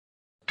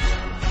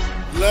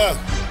Look,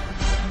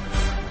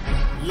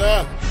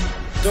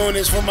 doing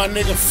this for my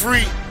nigga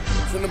Free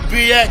from the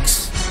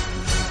BX.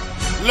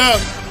 Look,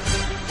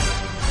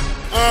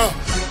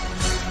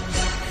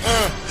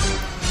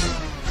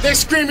 they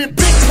screaming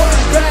Big Pun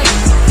Back,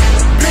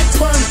 Big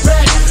Pun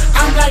Back.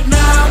 I'm like,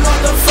 nah,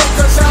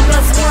 motherfuckers, I'm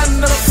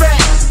F1 the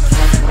fat.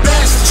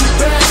 Bastards, you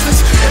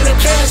bastards, and the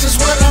cash is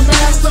what I'm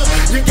after.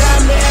 You got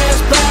me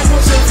ass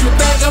backwards if you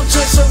think I'm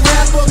just a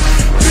rapper.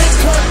 Big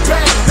Pun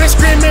Back, they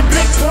screaming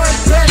Big Pun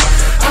Back.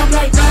 I'm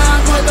like,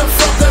 nah,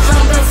 motherfuckers,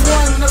 I'm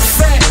F1 the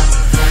fat.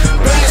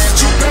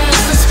 Bastards, you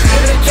bastards,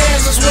 and the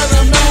cash is what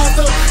I'm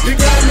after. You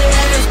got me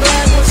ass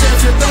backwards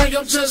if you think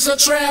I'm just a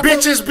trapper.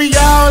 Bitches be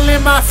all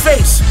in my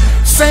face,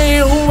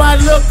 saying who I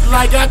look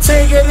like. I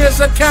take it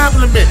as a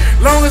compliment,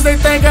 long as they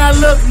think I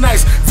look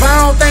nice. If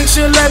I don't think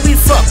she'll let me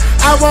fuck,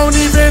 I won't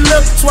even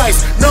look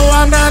twice. No,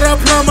 I'm not a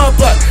plumber,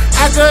 but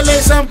I could lay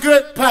some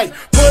good pipe.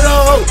 Put a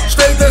hoe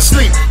straight to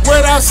sleep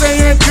without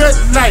saying good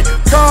night.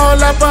 Call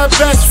up a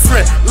best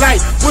friend, like,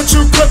 what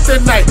you cook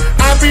tonight?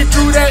 I be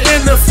through that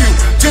interview,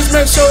 just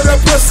make sure the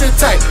pussy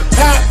tight.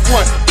 Pop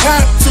one,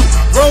 pop two,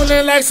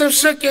 rolling like some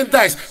chicken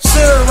dice.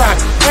 Syrup,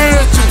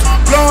 and juice,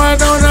 blowing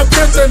on a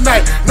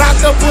kryptonite. Knock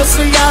the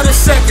pussy out a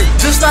second,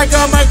 just like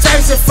a Mike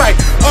Tyson fight.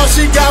 All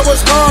she got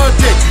was hard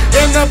dick,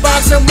 in the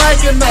box of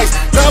Mike and Nice.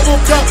 Double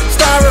cup,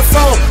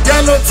 styrofoam,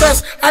 yellow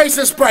tusk, ice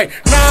and Sprite.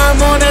 Now I'm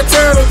on that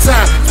turtle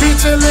time,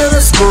 teach a little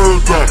school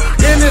time.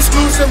 In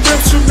exclusive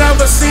whips you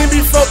never seen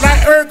before,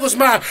 like Urkel's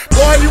mine.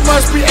 Boy, you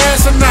must be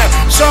asinine,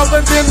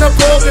 sharper than the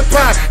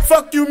porcupine.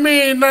 Fuck you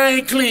mean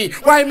I ain't clean,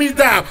 wipe me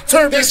down,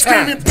 turn this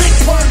time. Big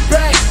Pun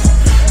Back,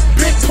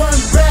 Big Pun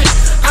Back.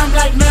 I'm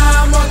like,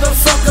 nah,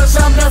 motherfuckers,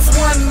 I'm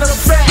F1 the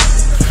fat.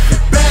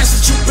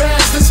 Bastards, you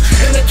bastards,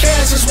 and the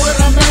cash is what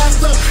I'm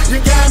after. You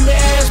got me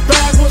ass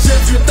backwards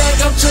if you think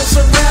I'm just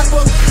a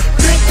rapper.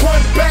 Big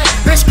Pun Back,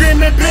 they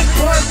screaming Big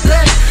Pun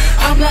Back.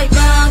 I'm like,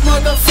 nah,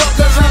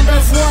 motherfuckers, I'm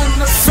F1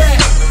 the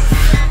fat.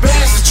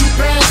 Bastards, you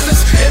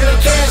bastards, and the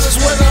cash is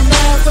what I'm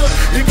after.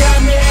 You got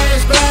me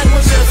ass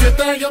backwards if you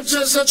think I'm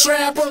just a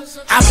trapper.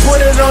 I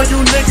put it on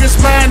you niggas'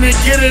 mind and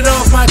get it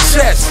off my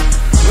chest.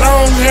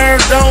 Long hair,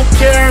 don't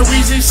care,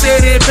 Weezy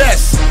said it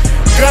best.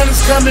 Guns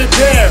come in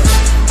pairs,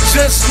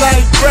 just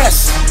like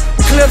breasts.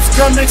 Clips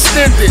come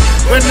extended,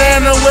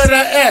 banana with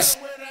a S.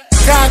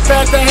 Cock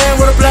back the hand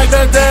with a black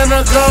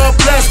bandana, God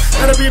bless.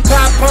 That'll be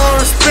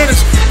popcorn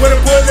spinach with a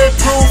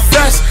bulletproof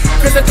vest.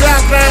 Cause the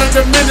clock line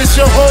will diminish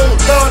your whole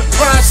thought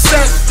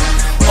process.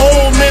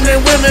 Old men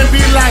and women be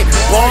like,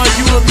 boy,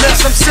 you a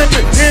mess. I'm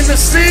sipping in the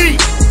sea.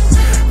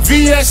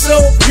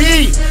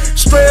 VSOP,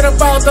 straight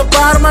about the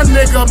bottom, my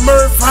nigga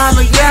Murph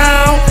holla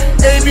yow.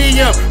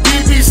 ABM,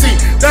 BBC,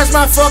 that's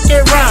my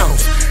fucking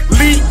rounds.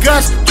 Lee,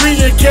 Gus,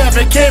 3 and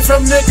Kevin came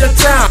from nigga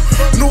town.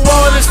 New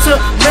Orleans to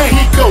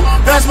Mexico,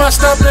 that's my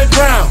stomping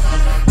ground.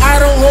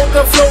 I don't hold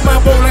the flow, my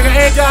boat, like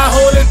I ain't gotta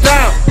hold it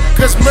down.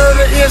 Cause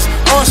murder is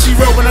all she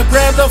wrote when I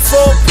grabbed a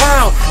 4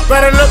 pound.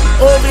 Better look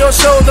over your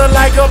shoulder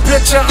like a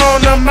picture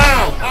on the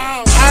mound.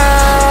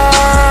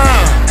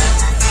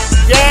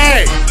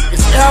 Yeah,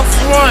 it's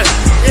F1,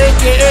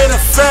 aka the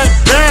Fat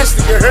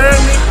Bastard, you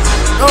heard me?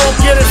 Don't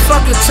get it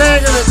fucking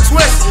tangled and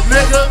twisted,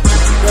 nigga.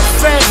 The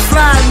Fat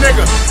Fly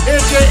nigga,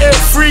 aka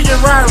Freakin'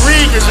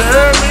 Rodriguez, you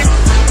heard me?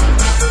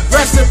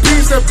 Rest in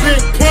peace to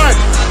Big Pun.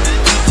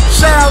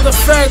 Shout out to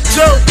Fat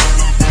Joe,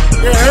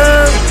 you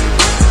heard?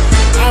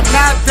 I'm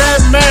not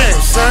that man,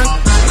 son.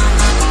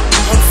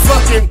 I'm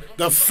fucking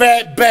the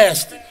Fat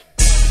Bastard.